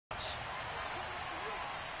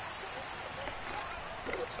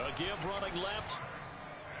A give running left.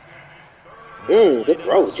 Good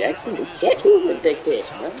throw, Jackson. Good catch. Who's the big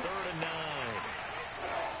catch, man?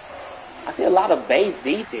 I see a lot of base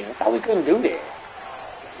defense. I thought we couldn't do that.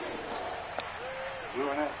 Doing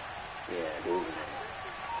that? Yeah, dude.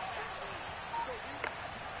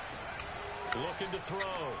 Looking to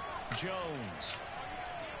throw. Jones.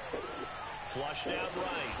 Flushed out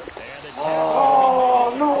right. And it's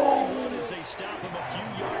no! As they stop him a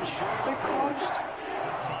few yards short of first.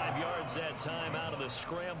 5 yards that time out of the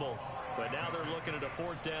scramble. But now they're looking at a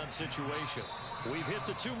fourth down situation. We've hit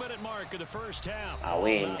the 2-minute mark of the first half. Oh,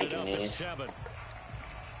 we ain't making this. 7.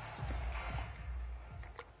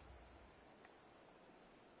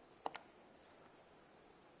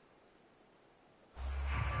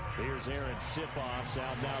 Here's Aaron Sipos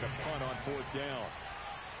out now to punt on fourth down.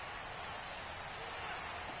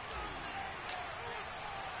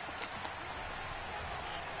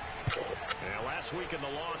 And last week in the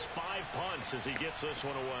loss, 5 punts as he gets this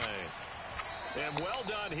one away. And well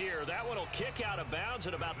done here. That one will kick out of bounds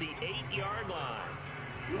at about the 8-yard line.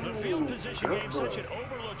 The field position game, such an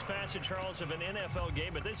overlooked facet, Charles, of an NFL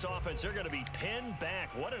game. But this offense, they're going to be pinned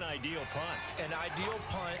back. What an ideal punt. An ideal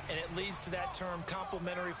punt, and it leads to that term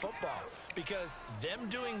complementary football. Because them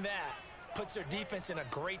doing that puts their defense in a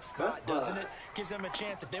great spot, doesn't it? Gives them a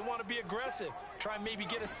chance. If they want to be aggressive, try and maybe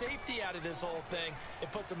get a safety out of this whole thing, it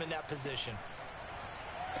puts them in that position.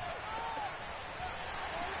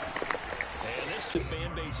 And this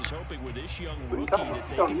fan base is hoping with this young rookie that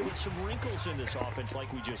they can put some wrinkles in this offense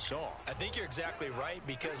like we just saw. I think you're exactly right,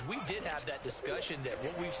 because we did have that discussion that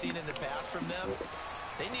what we've seen in the past from them,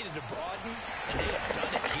 they needed to broaden, and they have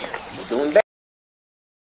done it here. Doing that.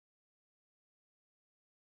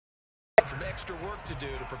 Some extra work to do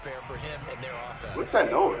to prepare for him and their offense. What's that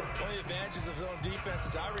noise? One of the advantages of zone defense,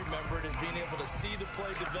 as I remember it, is being able to see the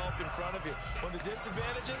play develop in front of you. One of the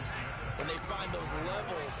disadvantages, when they find those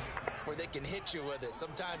levels where they can hit you with it,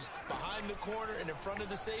 sometimes behind the corner and in front of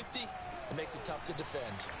the safety, it makes it tough to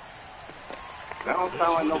defend. That don't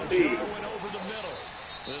sound like no feed.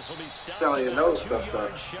 This will be stopped about 2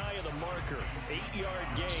 yards shy of the marker. 8-yard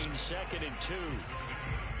gain, 2nd and 2.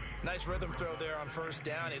 Nice rhythm throw there on first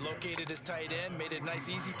down. He located his tight end, made a nice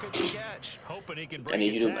easy pitch and catch. Hoping he can I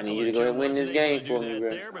need you to go ahead and win this game for me,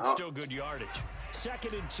 bro. There, but still good yardage.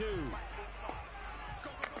 2nd and 2.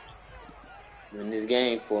 Win this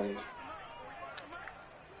game for me.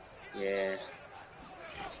 Yeah.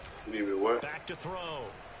 You need me to what? Back to throw.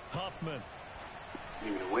 Huffman.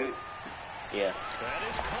 You need me to win it? Yeah. That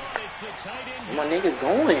is caught. It's the tight end. My nigga's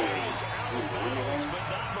going. He's out of bounds, but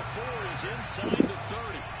not before he's inside the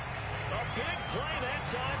 30. A big play that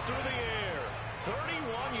time through the air.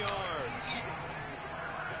 31 yards.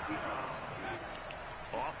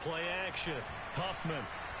 Off play action. Huffman.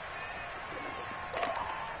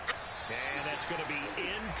 And that's going to be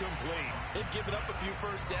incomplete. They've given up a few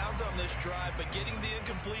first downs on this drive, but getting the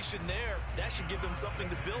incompletion there, that should give them something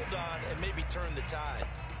to build on and maybe turn the tide.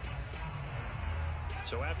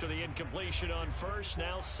 So after the incompletion on first,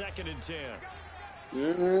 now 2nd and 10.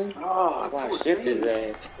 Oh, I gotta shift his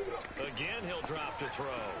ass. Again, he'll drop to throw.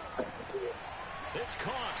 It's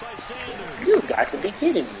caught by Sanders. You got to be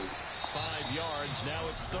kidding me. 5 yards. Now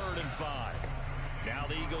it's 3rd and 5. Now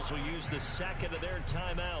the Eagles will use the second of their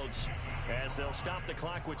timeouts as they'll stop the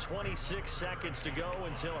clock with 26 seconds to go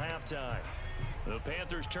until halftime. The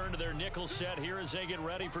Panthers turn to their nickel set here as they get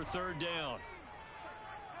ready for 3rd down.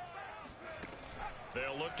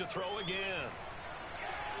 They'll look to throw again.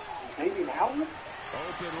 Maybe now?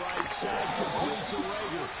 Open right side, complete to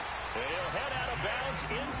Rager. He'll head out of bounds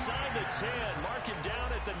inside the 10. Mark him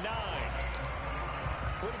down at the 9.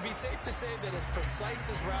 Would it be safe to say that as precise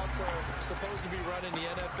as routes are supposed to be run in the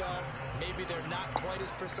NFL, maybe they're not quite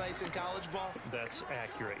as precise in college ball? That's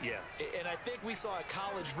accurate, yeah. And I think we saw a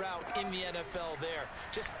college route in the NFL there.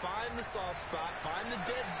 Just find the soft spot, find the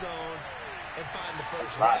dead zone, and find the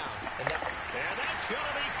first down. And that's going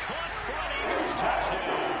to be caught for an Eagles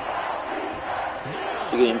touchdown.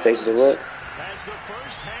 You getting takes to what? As the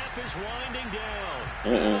first half is winding down,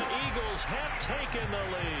 the Eagles have taken the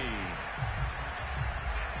lead.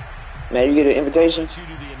 Now you get an invitation? You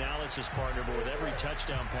do the analysis, partner, but with every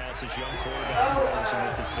touchdown pass his young quarterback throws and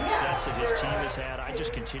with the success that his team has had, I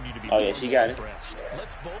just continue to be she got impressed.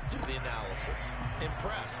 Let's both do the analysis.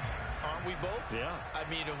 Impressed. Aren't we both? Yeah. I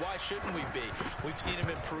mean, and why shouldn't we be? We've seen him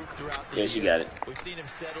improve throughout the year. Yes, you got it. We've seen him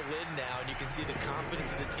settle in now, and you can see the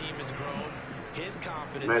confidence of the team has grown. His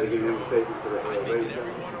confidence has grown. I think that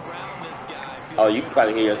everyone around this guy feels you can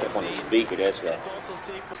probably hear yourself on the speaker, that's right. It's also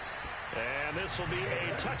safe for... And this will be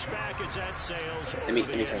a touchback as that sails. Let me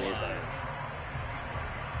turn this on.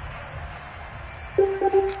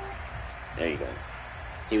 There you go.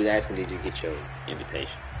 He was asking, did you get your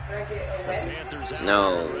invitation?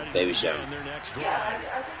 No, baby shower.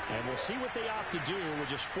 And we'll see what they opt to do with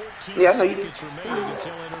just 14 Yeah, I know you did. seconds remaining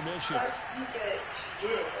until intermission.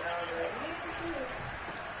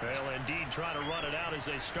 Well, indeed, trying to run it out as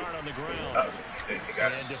they start on the ground.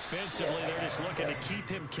 And defensively, they're just looking to keep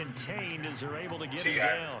him contained as they're able to get him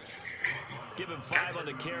down. Give him 5 on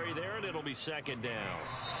the carry there, and it'll be second down.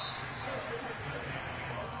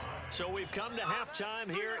 So we've come to halftime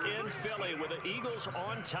here in Philly with the Eagles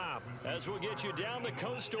on top. As we'll get you down the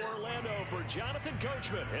coast to Orlando for Jonathan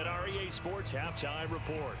Coachman at our EA Sports Halftime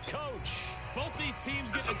Report. Coach. Both these teams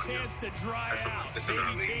get a chance to dry out,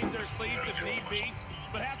 maybe change their cleats if need be.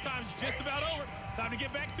 But halftime's just about over. Time to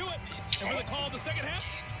get back to it. And for the call of the second half,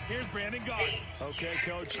 here's Brandon Gard. Okay,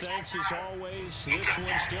 Coach, thanks as always. This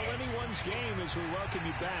one's still anyone's game as we welcome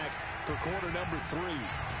you back for quarter number 3.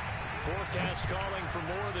 Forecast calling for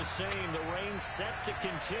more of the same. The rain set to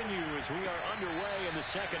continue as we are underway in the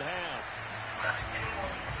second half.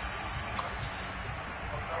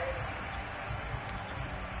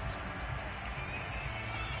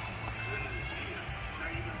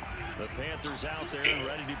 The Panthers out there and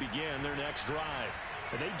ready to begin their next drive.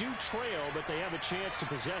 And they do trail, but they have a chance to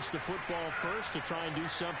possess the football first to try and do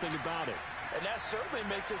something about it. And that certainly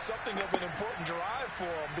makes it something of an important drive for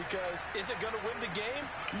them, because is it going to win the game?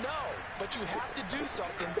 No, but you have to do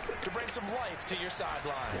something to bring some life to your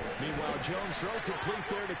sideline. Meanwhile, Jones throw complete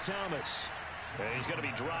there to Thomas. And he's going to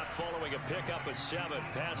be dropped following a pickup of 7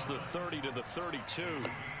 past the 30 to the 32.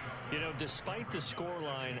 You know, despite the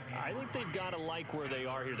scoreline, I think they've got to like where they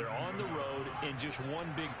are here. They're on the road and just one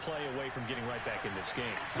big play away from getting right back in this game.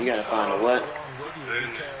 You got to find a what?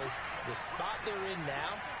 Because the spot they're in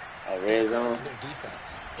now, A red zone? to their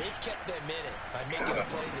defense. They've kept them in it by making the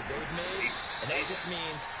plays that they've made, and that just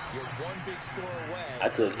means you're one big score away. I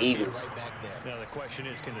took Eagles. Right back there. Now the question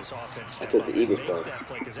is, can this offense I step took up the and Eagles make though. that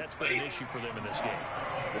play? Because that's been an issue for them in this game.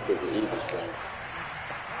 I took the Eagles though.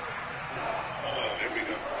 There we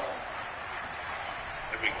go.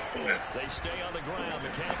 They stay on the ground.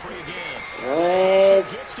 McCaffrey again. What?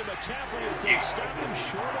 Gets to McCaffrey as they stop him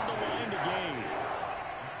short of the line to gain.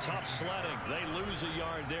 Tough sledding. They lose a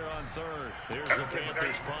yard there on third. There's the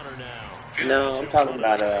Panthers punter now. No, I'm talking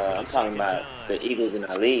about the Eagles in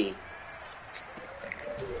our league.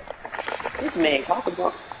 This man caught the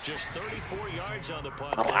ball. Just 34 yards on the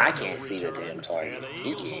punt. Oh, I can't see the return. damn target. And the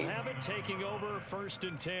You Eagles will can. have it taking over 1st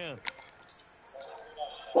and 10.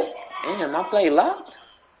 Damn, I play locked.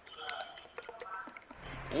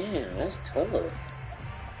 Damn, that's tough.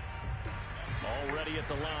 Already at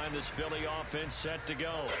the line, this Philly offense set to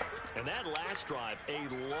go. And that last drive,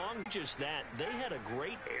 just that, they had a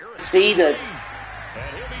great air. See the...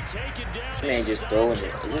 And he'll be taken down. This man just throwing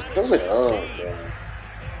it. Just throw it up, bro.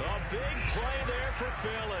 A big play there for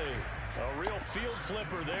Philly. A real field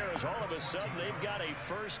flipper there as all of a sudden they've got a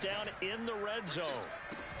first down in the red zone.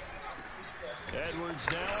 Edwards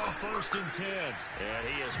now on 1st and 10. And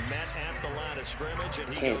he is met at the line of scrimmage. And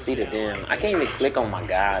he Can't goes see the down damn... right I can't even there. click on my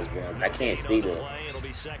guys, bro. I can't see the Play, it'll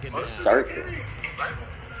be second down. circle.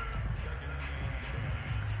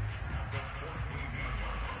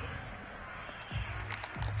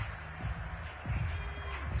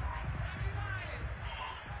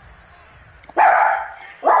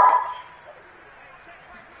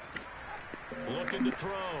 Looking to throw.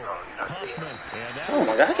 Huffman. And that Oh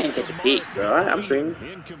my God, I can't catch a peek, bro. I'm streaming.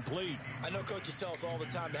 incomplete. I know coaches tell us all the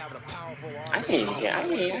time to having a powerful arm. I can't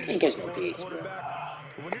catch no peeks, bro.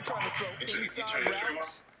 But when you're trying to throw inside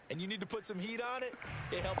routes and you need to put some heat on it,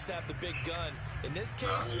 it helps have the big gun. In this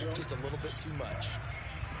case, just a little bit too much.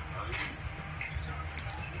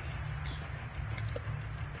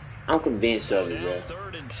 I'm convinced of it, Now bro.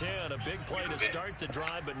 3rd and 10. A big play to start the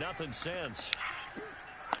drive, but nothing since.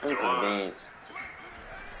 I'm convinced.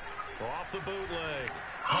 Off the bootleg.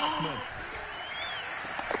 Huffman.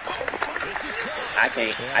 This is close. I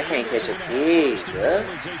can't catch a peek, bro.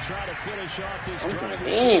 As they try to finish off this I'm drive with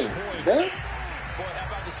 6 convinced, points. bro. Boy, how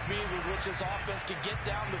about the speed with which this offense can get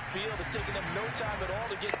down the field? It's taken them no time at all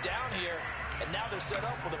to get down here, and now they're set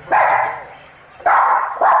up for the first and goal.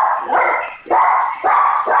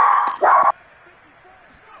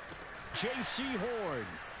 J.C. Horn.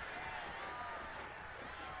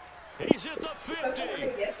 He's at the 50.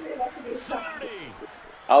 30.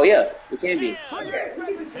 Oh yeah, it can be. And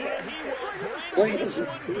he will bring this one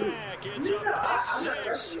back. It's a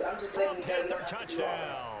pick 6. Panther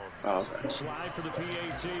touchdown. Oh, okay. Slide for the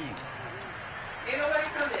PAT.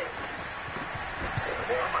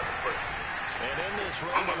 And in this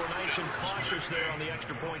run, they were nice and cautious there on the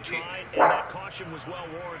extra point try, and that caution was well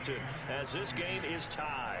warranted as this game is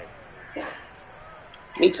tied.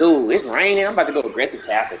 Me too. It's raining. I'm about to go aggressive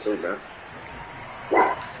tackle too, bro.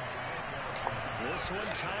 This one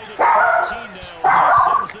tied at 14 now as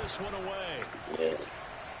he sends this one away. Yeah.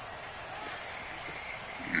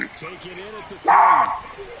 Take it in at the 3.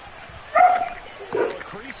 Well, a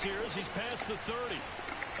crease here as he's past the 30.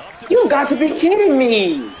 Up to You got to be kidding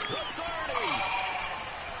me. the 30.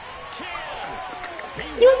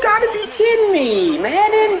 10. You got to be kidding me,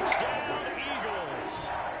 Madden. Eagles.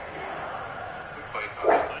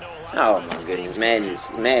 Oh my goodness,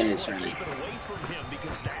 Madden's trying to, Keep it away from him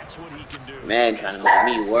because that's what he can do. Madden trying to make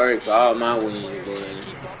me work for all my wins, boy.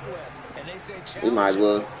 We might as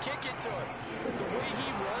well. Kick it to him. The way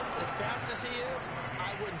he runs as fast as he is,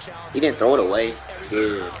 I wouldn't challenge He didn't throw it away.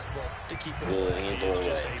 everything Yeah. possible to keep it Yeah, away. he didn't throw It's it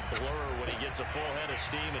just away. a blur when he gets a full head of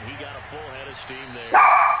steam, and he got a full head of steam there.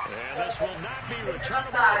 And this will not be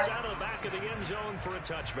returnable. It's out of the back of the end zone for a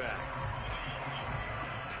touchback.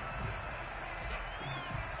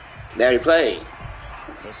 They already played.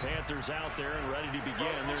 The Panthers out there and ready to begin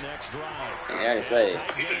their next drive. They already And played.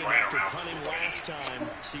 tight game after punting last time.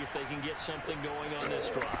 See if they can get something going on this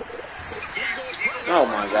drive. Eagles pressure. Oh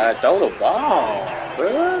my God, throw the ball,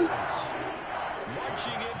 bro.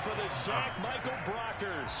 Marching in for the sack, Michael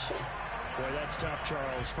Brockers. Boy, that's tough,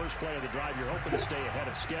 Charles. First play of the drive, you're hoping to stay ahead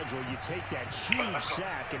of schedule. You take that huge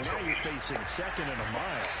sack, and now you're facing second and a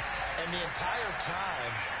mile. And the entire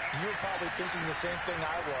time, you were probably thinking the same thing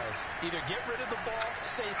I was. Either get rid of the ball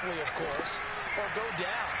safely, of course, or go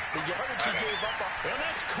down. The yardage he gave up. And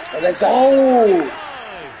that's caught. Let's go.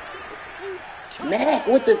 Touchdown. Mac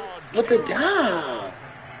with the dime.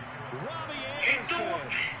 Robbie Anderson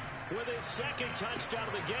with his second touchdown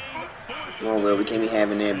of the game. Come on, bro. We can't be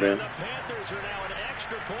having that, bro. And the Panthers are now an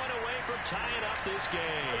extra point away from tying up this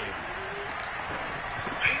game.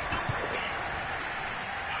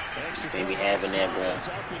 Can't be having that, bro. Is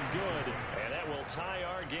up and good, and that will tie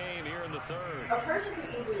our game here in the third. A person can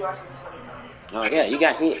easily watch this 20 times. Oh yeah, you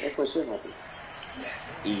got hit. That's what should happen.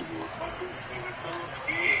 Easy.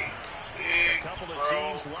 A couple of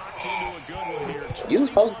teams locked into a good one here. You was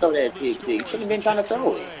supposed to throw that pick six. You shouldn't have been trying to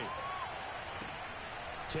throw it.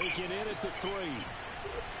 Take it in at the 3.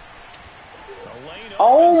 The lane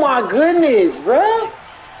Oh opens. my goodness, bro.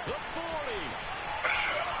 The 40.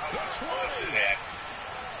 The 20.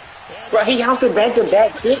 Bro, he out the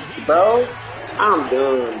back-to-back kicks, bro. I'm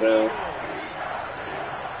done, bro. Again,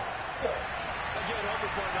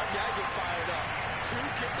 overplaying. I get fired up. 2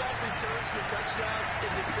 kickoff returns for touchdowns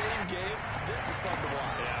in the same game. This is fun to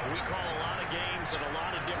watch. Yeah, we call a lot of games in a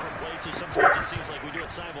lot of different places. Sometimes it seems like we do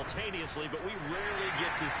it simultaneously, but we rarely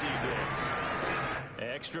get to see this.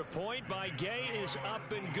 Extra point by Gay is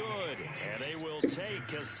up and good, and they will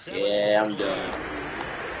take a 7. Yeah, I'm done.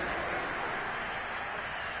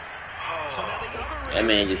 So now the other That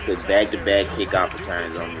man just took back-to-back kickoff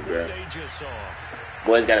returns on me, bro. they just saw.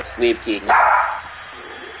 Boys got a squib kick. Go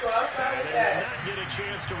outside And with they will that. not get a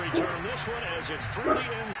chance to return this one as it's through the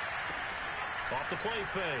end. Off the play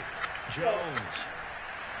fake. Jones.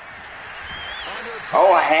 Under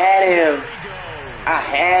Oh, I had him. There he goes. I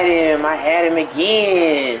had him. I had him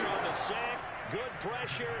again. On the sack, good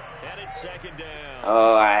pressure, and it's second down.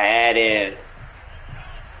 Oh, I had him.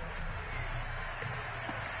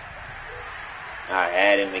 I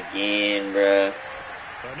had him again, bro.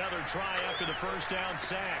 Another try after the first down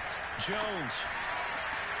sack. Jones.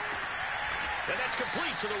 And that's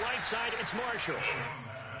complete to the right side. It's Marshall.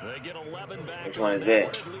 They get 11 back. Which one is that?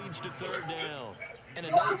 it? It leads to third down. And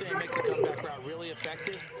another thing that makes the comeback route really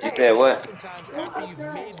effective. You said what? Oftentimes, after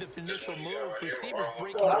you've made the initial move, receivers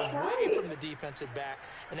breaking away from the defensive back,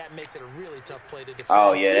 and that makes it a really tough play to defend.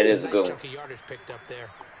 Oh, yeah, that is a Nice good one. chunk of yardage picked up there.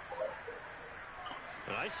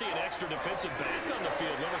 And I see an extra defensive back on the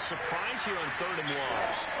field. Little surprise here on 3rd and long.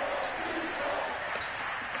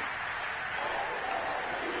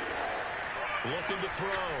 Looking to throw.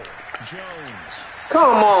 Jones.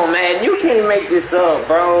 Come on, man. You can't make this up,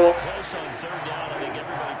 bro. Close on 3rd down. I think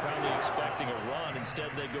everybody probably expecting a run. Instead,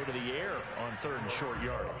 they go to the air on 3rd and short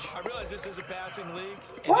yardage. I realize this is a passing league.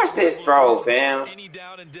 and Watch you this can't throw, throw fam. Any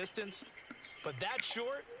down and distance, but that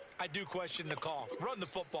short, I do question the call. Run the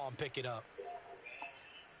football and pick it up.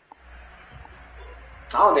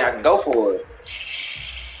 I don't think I can go for it.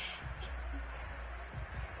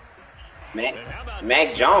 And how about Mac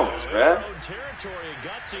this? Jones, bro. Road territory, a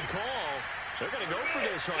gutsy call. They're going to go for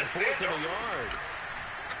this on 4th and a yard.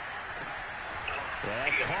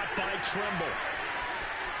 That caught by Trimble.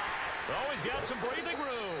 Always got some breathing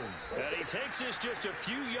room. And he takes this just a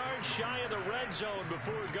few yards shy of the red zone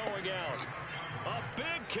before going out. A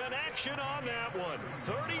big connection on that one.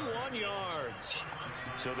 31 yards.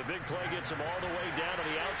 So the big play gets him all the way down to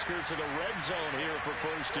the outskirts of the red zone here for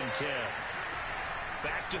 1st and 10.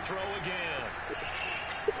 Back to throw again.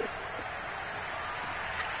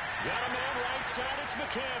 Got a man right side. It's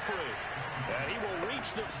McCaffrey. And he will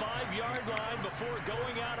reach the 5-yard line before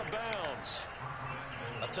going out of bounds.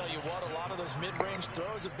 I'll tell you what, a lot of those mid-range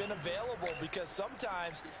throws have been available because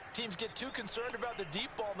sometimes teams get too concerned about the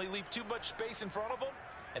deep ball and they leave too much space in front of them.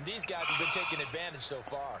 And these guys have been taking advantage so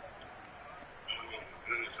far.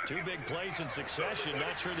 2 big plays in succession.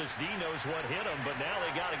 Not sure this D knows what hit him, but now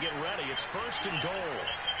they got to get ready. It's 1st and goal.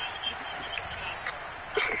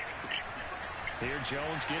 Here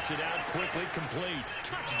Jones gets it out quickly, complete.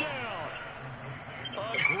 Touchdown!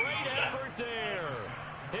 A great effort there.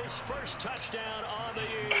 His first touchdown on the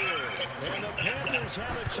year. And the Panthers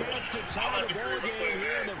have a chance to tie the ball game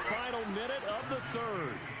here in the final minute of the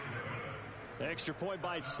 3rd. Extra point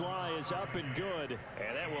by Sly is up and good.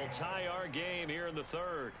 And that will tie our game here in the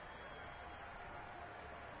 3rd.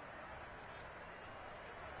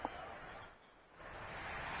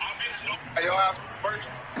 Hey, yo, ask first.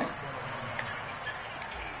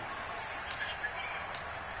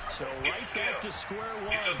 So right back to square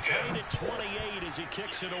one, tied at 28 as he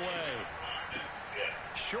kicks it away.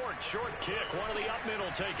 Short kick. One of the up mid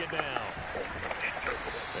will take it down.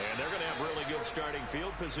 And they're going to have really good starting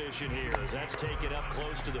field position here as that's taken up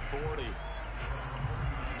close to the 40.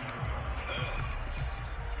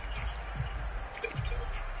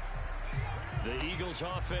 The Eagles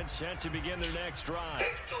offense set to begin their next drive.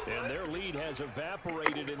 And their lead has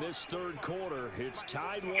evaporated in this 3rd quarter. It's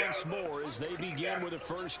tied once more as they begin with a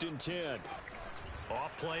 1st and 10.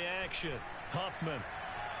 Off play action. Huffman.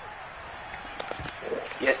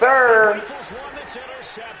 Yes, sir. Rifles one that's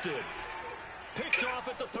intercepted. Picked off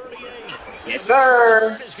at the 38. Yes,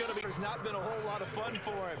 sir. There's not been a whole lot of fun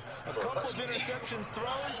for him. A couple of interceptions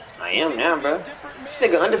thrown. I am now, bro. This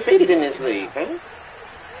nigga undefeated in this league, man.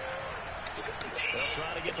 They'll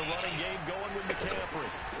try to get the running game going with McCaffrey.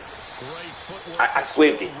 Great footwork. I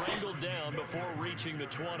squibbed it. Wrangled down before reaching the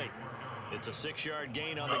 20. It's a 6-yard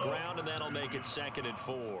gain on the ground, and that'll make it 2nd and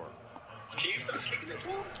 4.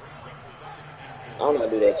 I don't know how to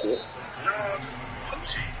do that, kid.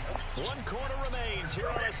 1 quarter remains here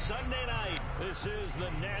on a Sunday night. This is the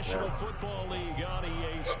National Football League on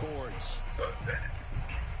EA Sports.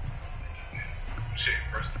 Shit,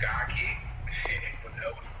 first Sky Kid. What the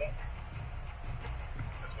hell was that?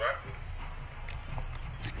 That's right.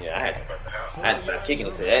 Yeah, I had to start kicking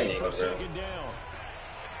it to that nigga, bro.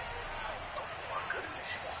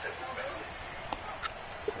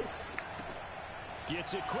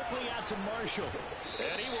 Gets it quickly out to Marshall.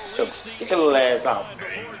 And he will Get reach your little ass off.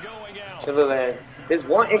 Your little ass. His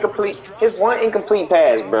one incomplete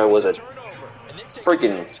pass, bro, was a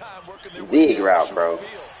freaking zig route, bro. A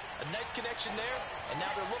nice connection there, and now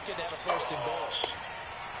they're looking at a 1st and goal.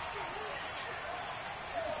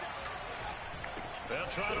 They'll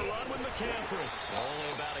try to run with McCaffrey.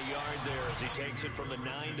 Only about a yard there as he takes it from the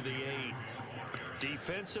 9 to the 8.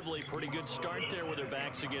 Defensively, pretty good start there with their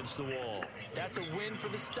backs against the wall. That's a win for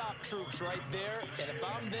the stop troops right there. And if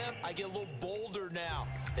I'm them, I get a little bolder now.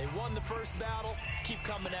 They won the first battle. Keep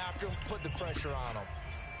coming after them. Put the pressure on them.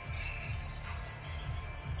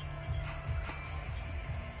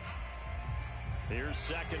 Here's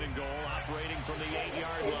 2nd and goal, operating from the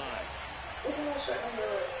 8-yard line.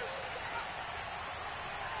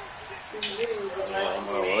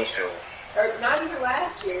 Or not even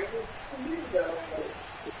last year, 2 years ago.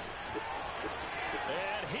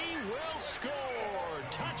 And he will score.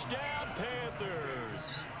 Touchdown,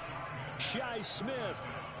 Panthers. Shi Smith,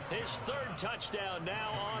 his 3rd touchdown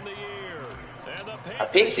now on the year. And the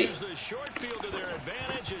Panthers use the short field to their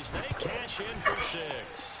advantage as they cash in for 6.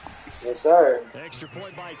 Yes, sir. Extra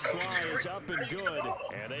point by Sly is up and good.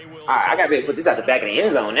 And they will. All right, I got to put this out the back of the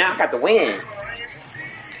end zone now. I got the win.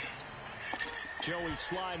 Joey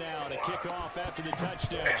Sly now to kick off after the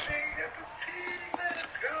touchdown.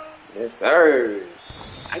 Yes, sir.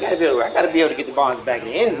 I gotta be able to get the ball in the back of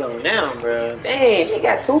the end zone now, bro. Dang, he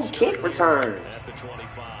got 2 kick returns. At the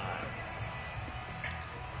 25.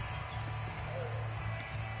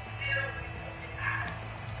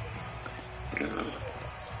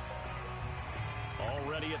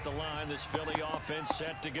 Already at the line, this Philly offense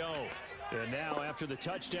set to go. And now, after the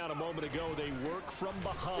touchdown a moment ago, they work from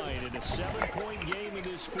behind in a 7-point game in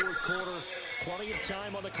this 4th quarter. Plenty of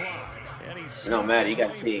time on the clock. And he's no matter, you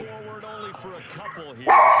got to pick. Forward only for a couple here.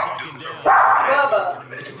 Second down.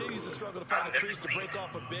 Bubba. He continues to struggle to find a crease to break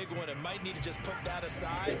off a big one and might need to just put that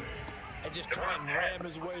aside and just try and ram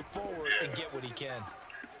his way forward and get what he can.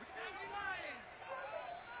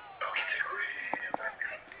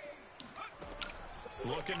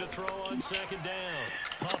 Looking to throw on second down.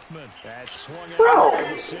 Huffman. That swung out. Bro,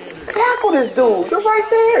 tackle this dude. You're right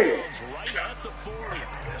there. Right at the 40.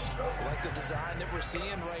 Like the design that we're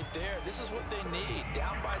seeing right there, this is what they need.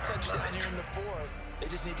 Down by touchdown here in the fourth. They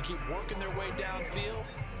just need to keep working their way downfield.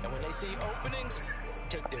 And when they see openings,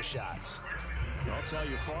 take their shots. I'll tell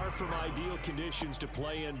you, far from ideal conditions to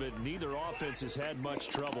play in, but neither offense has had much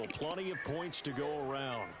trouble. Plenty of points to go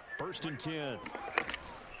around. 1st and 10.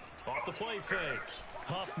 Off the play fake.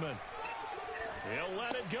 Huffman. He'll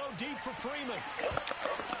let it go deep for Freeman.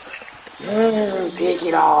 Pick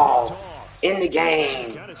it off. In the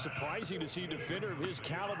game. Kind of surprising to see a defender of his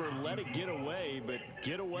caliber let it get away, but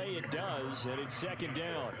get away it does, and it's second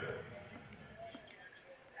down.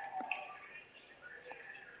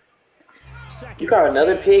 You got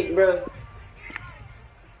another pick, bro?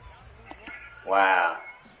 Wow.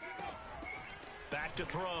 Back to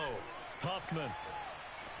throw. Huffman.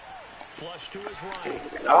 Flush to his right.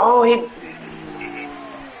 Oh, he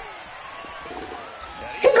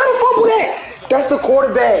got a fumble that. That's the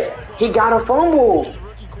quarterback. He got a fumble. As a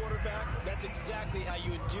rookie quarterback, that's exactly how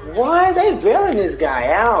you endear. Why they bailing this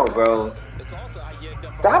guy out, bro? It's also how you end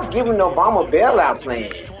up. Stop giving Obama bailout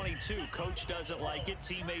plan. 22. Coach doesn't like it.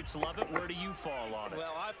 Teammates love it. Where do you fall on it?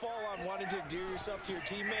 Well, I fall on wanting to endear yourself to your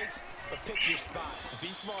teammates, but pick your spots.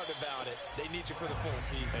 Be smart about it. They need you for the full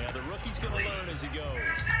season. Yeah, the rookie's going to learn as he goes.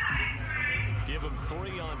 Give him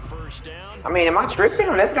 3 on first down. I mean, am I tripping?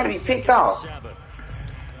 That's got to be picked off. 7.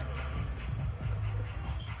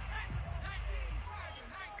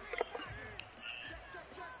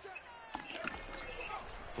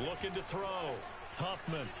 Looking to throw.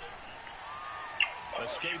 Huffman.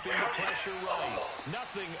 Escaping the pressure right.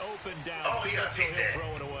 Nothing open downfield, so he'll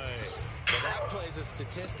throw it away. Well, that plays a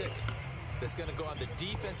statistic that's going to go on the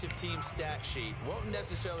defensive team stat sheet. Won't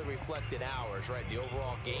necessarily reflect in ours, right, the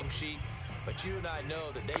overall game sheet. But you and I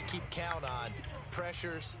know that they keep count on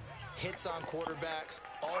pressures, hits on quarterbacks,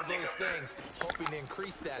 all those things, hoping to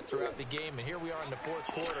increase that throughout the game. And here we are in the fourth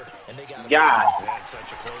quarter, and they got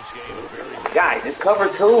such a close game. Guys, it's cover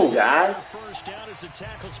 2, guys. First down as the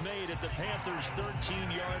tackle's made at the Panthers'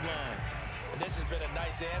 13-yard line. And this has been a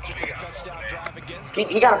nice answer to the touchdown drive against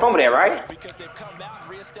He got a fumble there, right? Because they've come out and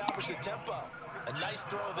reestablished the tempo. A nice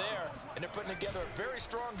throw there, and they're putting together a very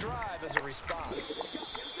strong drive as a response.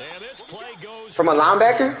 And this play goes From a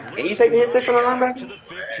linebacker? Can you take the hit stick from a linebacker? to the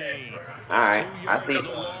 15. All right, I see.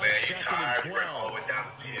 Second and 12.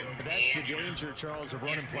 That's the danger, Charles, of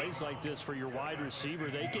running plays like this for your wide receiver.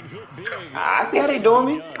 They can hit big. I see how they doing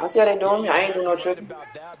me. I see how they doing me. I ain't doing no trick.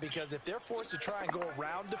 About that, because if they're forced to try and go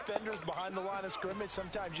around defenders behind the line of scrimmage,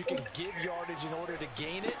 sometimes you can give yardage in order to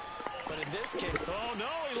gain it. But in this case, oh no,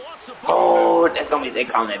 he lost the football. Oh, that's gonna be. They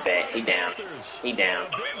calling that back. He down. He down.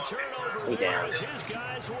 He down. His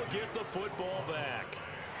guys will get the football back.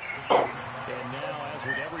 And now, as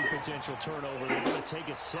with every potential turnover, they're going to take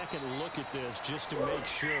a second look at this just to make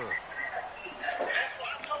sure.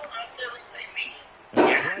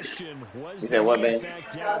 The question was, you said what, man?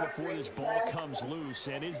 Down before this ball comes loose,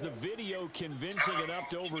 and is the video convincing enough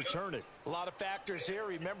to overturn it? A lot of factors here.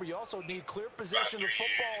 Remember, you also need clear possession of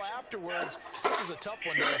football afterwards. This is a tough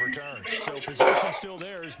one to overturn. So possession still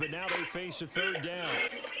theirs, but now they face a third down.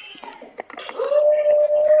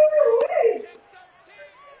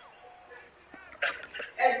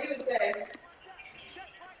 As you would say.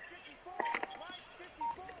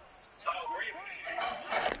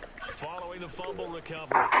 Following the fumble recovery,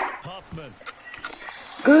 Huffman.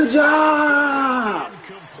 Good job.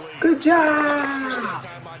 Good job.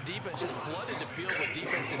 Time on defense, just flooded the field with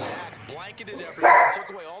defensive backs, blanketed everyone, took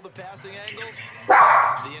away all the passing angles.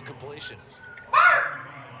 That's the incompletion.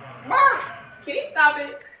 Mark, can you stop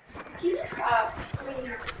it? Can you stop,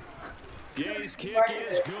 please? Gay's kick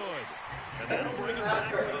is good, and that'll bring him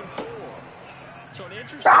back within 4. So an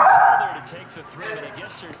interesting call there to take the 3, and I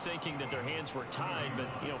guess they're thinking that their hands were tied, but,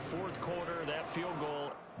 you know, fourth quarter, that field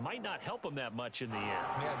goal might not help them that much in the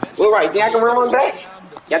end. Well, right, think I can run one back?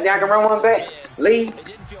 Y'all think I can run one back? Lee?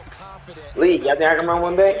 Lee, y'all think I can run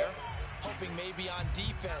one back? Hoping maybe on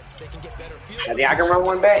defense they can get better field. Y'all think I can run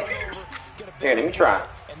one back? Here, let me try.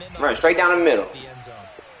 Run straight down the middle.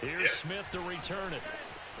 Here's Smith to return it.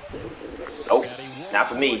 Nope, not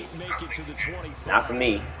for me. Not for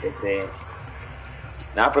me, they said.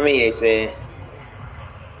 Not for me, they said.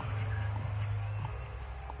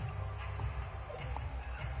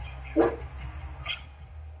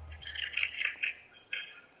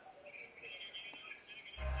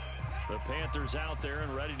 The Panthers out there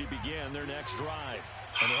and ready to begin their next drive.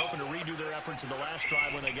 And they're hoping to redo their efforts in the last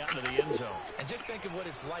drive when they got into the end zone. And just think of what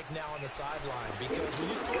it's like now on the sideline, because when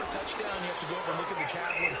you score a touchdown, you have to go over and look at the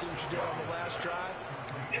tablet and see what you did on the last drive.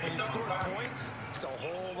 When you score points, it's a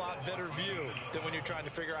whole lot better view than when you're trying to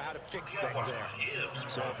figure out how to fix things there.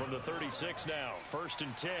 So from the 36 now, 1st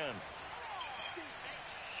and 10.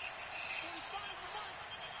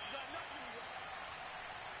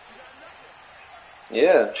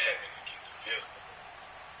 Yeah.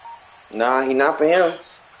 Nah, he not for him.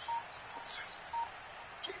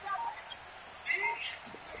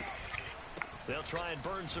 They'll try and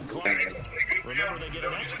burn some clock. Remember, they get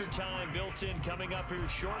an extra time built in coming up here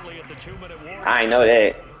shortly at the 2-minute warning. I know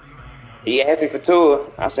that. He asked me for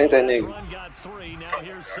 2. I sent that nigga. Run got 3. Now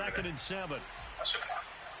here's 2nd and 7.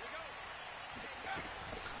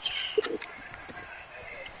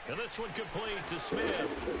 And this one complete to Smith.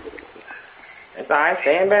 That's all right.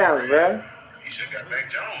 Stay in bounds, bro. You should have got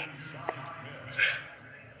back Jones.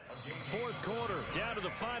 4th quarter, down to the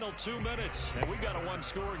final 2 minutes, and we've got a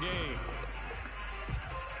 1-score game.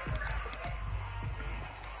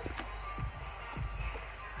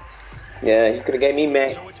 Yeah, he could have gave me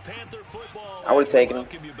Mac. So it's Panther football. I would have taken him.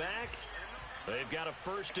 Welcome you back. They've got a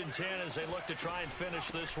 1st and 10 as they look to try and finish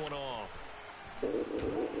this one off. And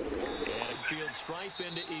field stripe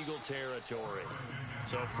into Eagle territory.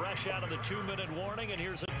 So fresh out of the 2-minute warning, and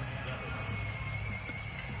here's a...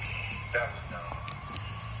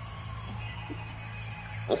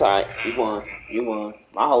 That's all right. You won. You won.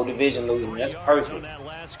 My whole division losing. That's perfect. On that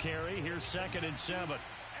last carry. Here's 2nd and 7.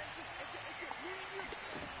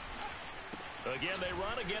 Again, they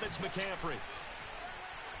run. Again, it's McCaffrey.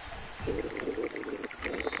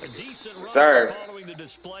 A decent run following the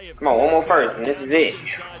display of... Come on, one more first, and this is it.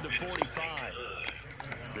 Inside the 45.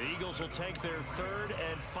 The Eagles will take their 3rd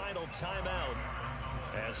and final timeout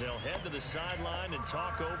as they'll head to the sideline and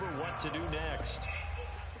talk over what to do next.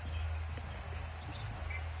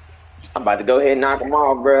 I'm about to go ahead and knock them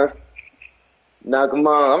off, bro. Knock them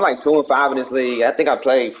off. I'm like 2-5 in this league. I think I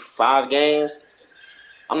played 5 games.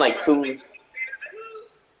 I'm like 2.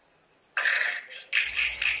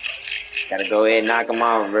 Gotta go ahead and knock them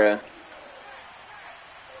off, bro.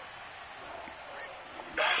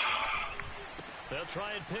 They'll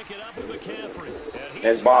try and pick it up with McCaffrey.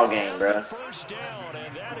 That's ball game, bro. First down,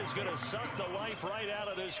 and that is going to suck the life right out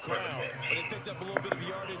of this crowd. They picked up a little bit of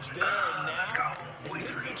yardage there, and now, in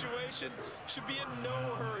this situation, should be in no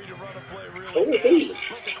hurry to run a play really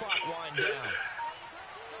fast. Let the clock wind down.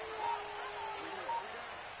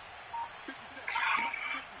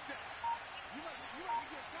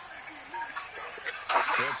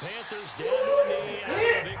 The Panthers down to a knee out of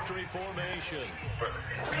the victory formation.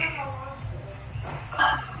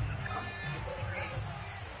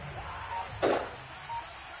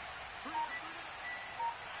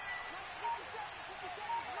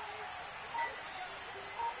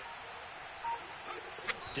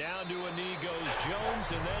 Down to a knee goes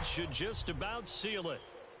Jones, and that should just about seal it.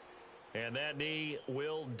 And that knee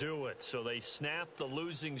will do it. So they snap the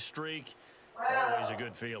losing streak. Always a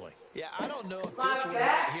good feeling. Yeah, I don't know if this one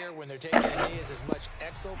right here when they're taking a knee is as much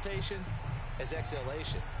exultation as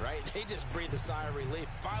exhalation, right? They just breathe a sigh of relief.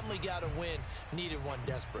 Finally got a win, needed one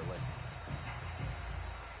desperately.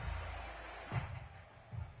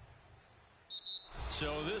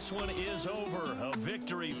 So this one is over. A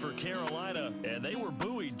victory for Carolina. And they were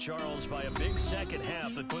buoyed, Charles, by a big second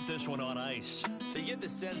half that put this one on ice. So you get the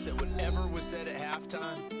sense that whatever was said at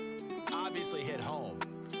halftime obviously hit home.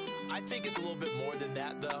 I think it's a little bit more than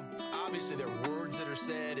that, though. Obviously, there are words that are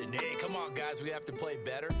said, and, hey, come on, guys, we have to play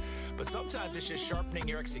better. But sometimes it's just sharpening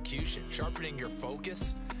your execution, sharpening your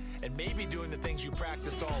focus, and maybe doing the things you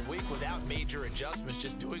practiced all week without major adjustments,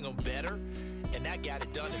 just doing them better. And that got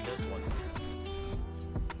it done in this one.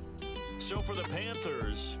 So for the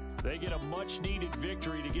Panthers, they get a much-needed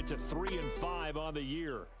victory to get to 3-5 on the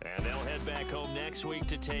year. And they'll head back home next week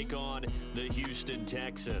to take on the Houston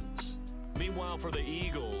Texans. Meanwhile, for the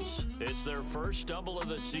Eagles, it's their first stumble of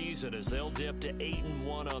the season as they'll dip to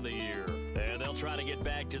 8-1 on the year. And they'll try to get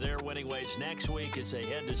back to their winning ways next week as they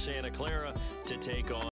head to Santa Clara to take on